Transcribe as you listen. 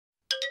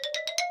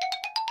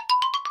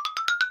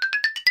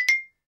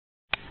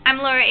I'm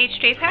Laura H.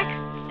 Drapac,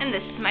 and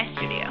this is my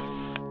studio.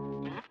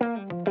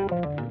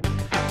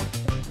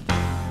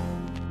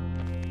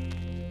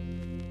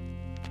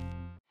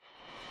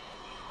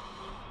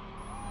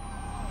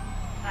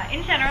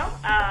 In general,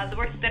 the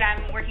work that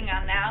I'm working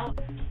on now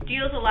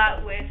deals a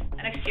lot with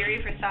an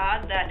exterior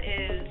facade that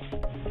is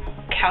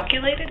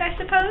calculated, I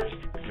suppose.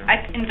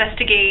 I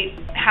investigate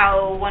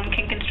how one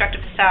can construct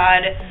a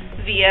facade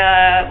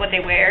via what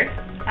they wear,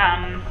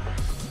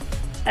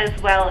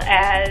 as well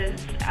as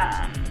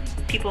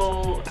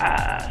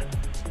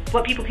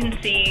what people can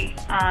see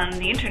on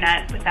the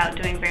internet without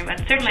doing very much.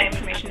 Certainly, my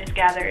information is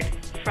gathered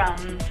from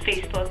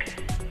Facebook,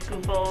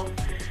 Google.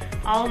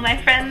 All of my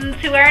friends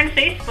who are on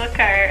Facebook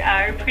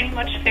are pretty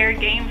much fair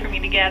game for me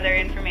to gather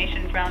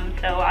information from,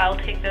 so I'll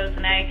take those,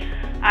 and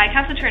I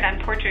concentrate on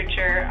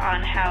portraiture,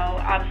 on how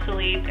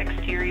obsolete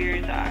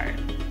exteriors are,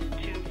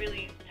 to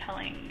really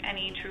telling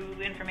any true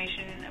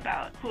information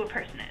about who a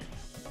person is.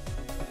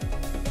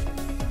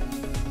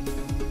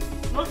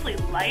 Mostly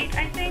light,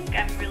 I think.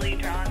 I'm really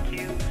drawn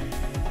to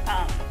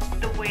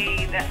the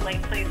way that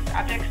light plays with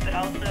objects, but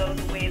also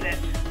the way that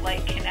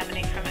light can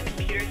emanate from a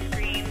computer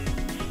screen.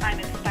 I'm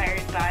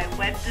inspired by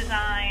web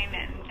design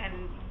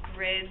and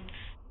grids.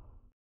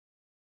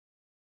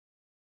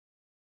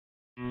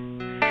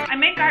 I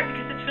make art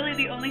because it's really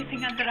the only thing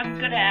that I'm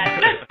good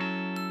at.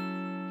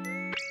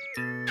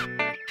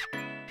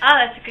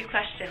 That's a good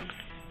question.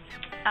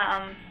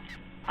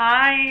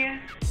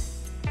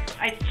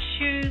 I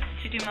choose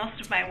to do most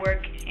of my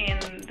work in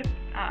the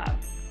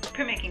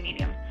printmaking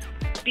medium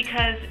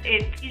because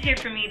it's easier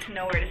for me to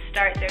know where to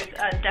start. There's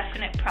a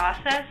definite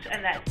process,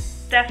 and that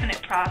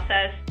definite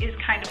process is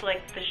kind of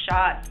like the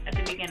shot at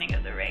the beginning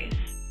of the race.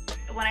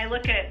 When I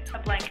look at a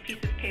blank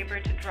piece of paper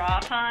to draw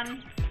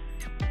upon,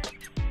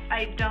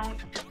 I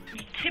don't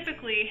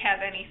typically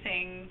have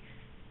anything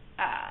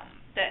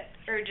that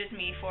urges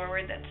me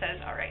forward, that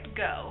says, all right,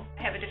 go.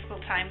 I have a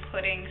difficult time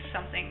putting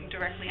something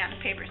directly onto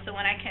paper, so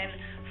when I can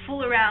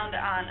fool around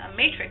on a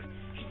matrix,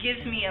 it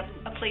gives me a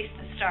place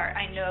to start.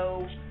 I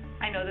know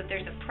that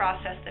there's a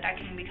process that I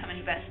can become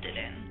invested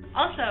in.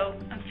 Also,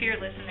 I'm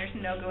fearless and there's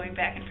no going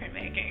back in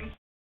printmaking.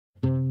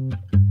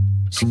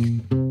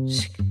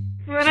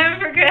 When I'm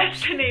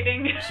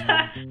procrastinating,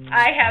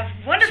 I have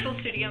wonderful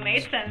studio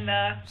mates, and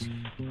the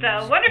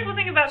wonderful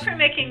thing about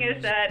printmaking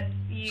is that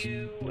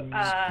you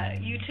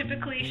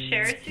typically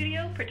share a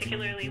studio,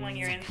 particularly when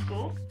you're in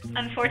school.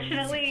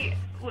 Unfortunately,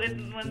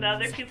 when the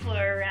other people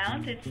are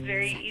around, it's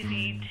very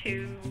easy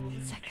to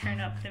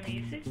turn up the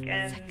music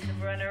and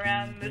run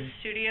around the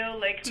studio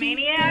like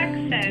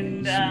maniacs,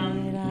 and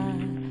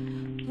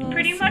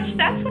pretty much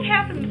that's what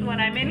happens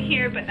when I'm in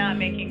here but not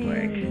making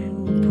work.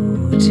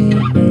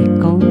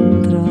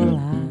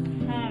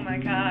 Oh my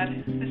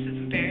god, this is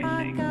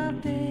embarrassing.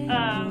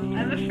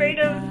 I'm afraid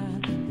of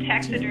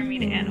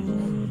taxidermied animals.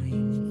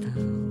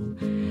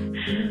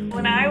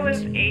 When I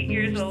was 8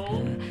 years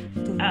old,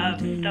 a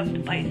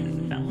stuffed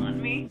bison fell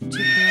on me.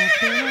 I've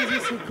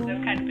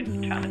kind of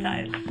been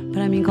traumatized.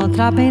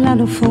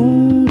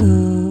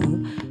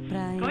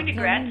 Going to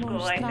grad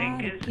school, I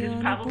think, is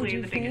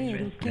probably the biggest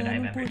risk that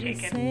I've ever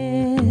taken.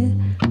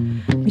 Oh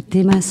my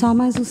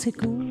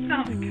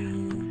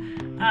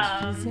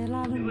god.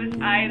 It was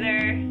either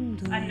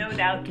a No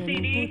Doubt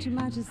CD, this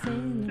is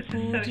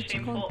so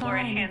shameful, or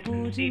a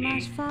Hanson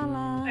CD.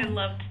 I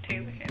loved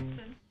Taylor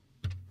Hanson.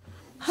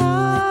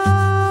 I'm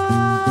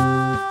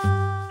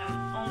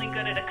only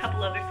good at a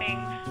couple other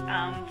things,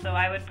 so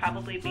I would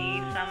probably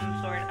be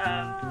some sort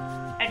of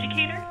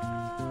educator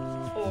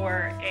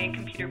or a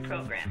computer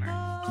programmer.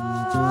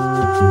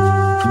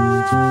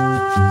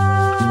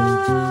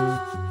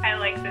 I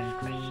like this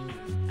question.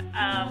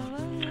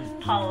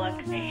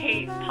 Pollock. I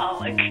hate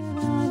Pollock.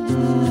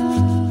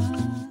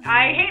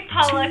 I hate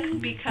Pollock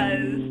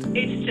because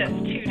it's just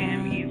too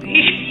damn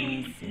easy.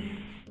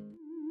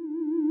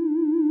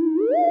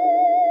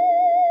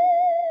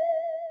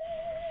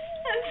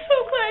 I'm so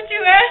glad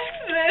you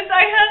asked this.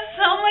 I have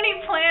so many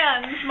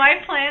plans. My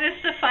plan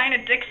is to find a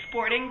Dick's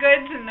Sporting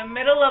Goods in the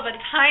middle of a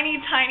tiny,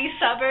 tiny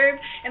suburb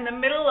in the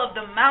middle of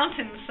the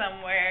mountains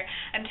somewhere,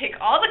 and take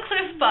all the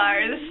Cliff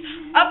Bars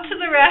up to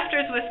the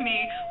rafters with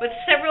me with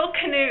several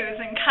canoes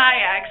and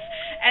kayaks,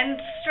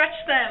 and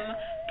stretch them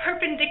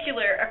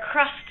perpendicular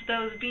across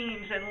those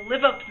beams and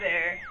live up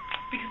there,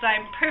 because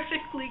I'm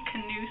perfectly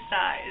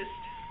canoe-sized.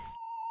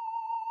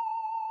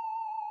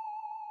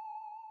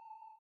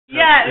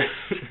 Yes!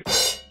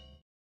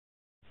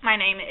 My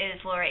name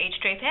is Laura H.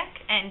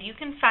 Drapac, and you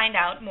can find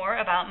out more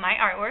about my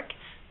artwork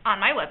on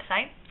my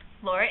website,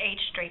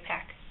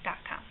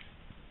 laurahdrapac.com.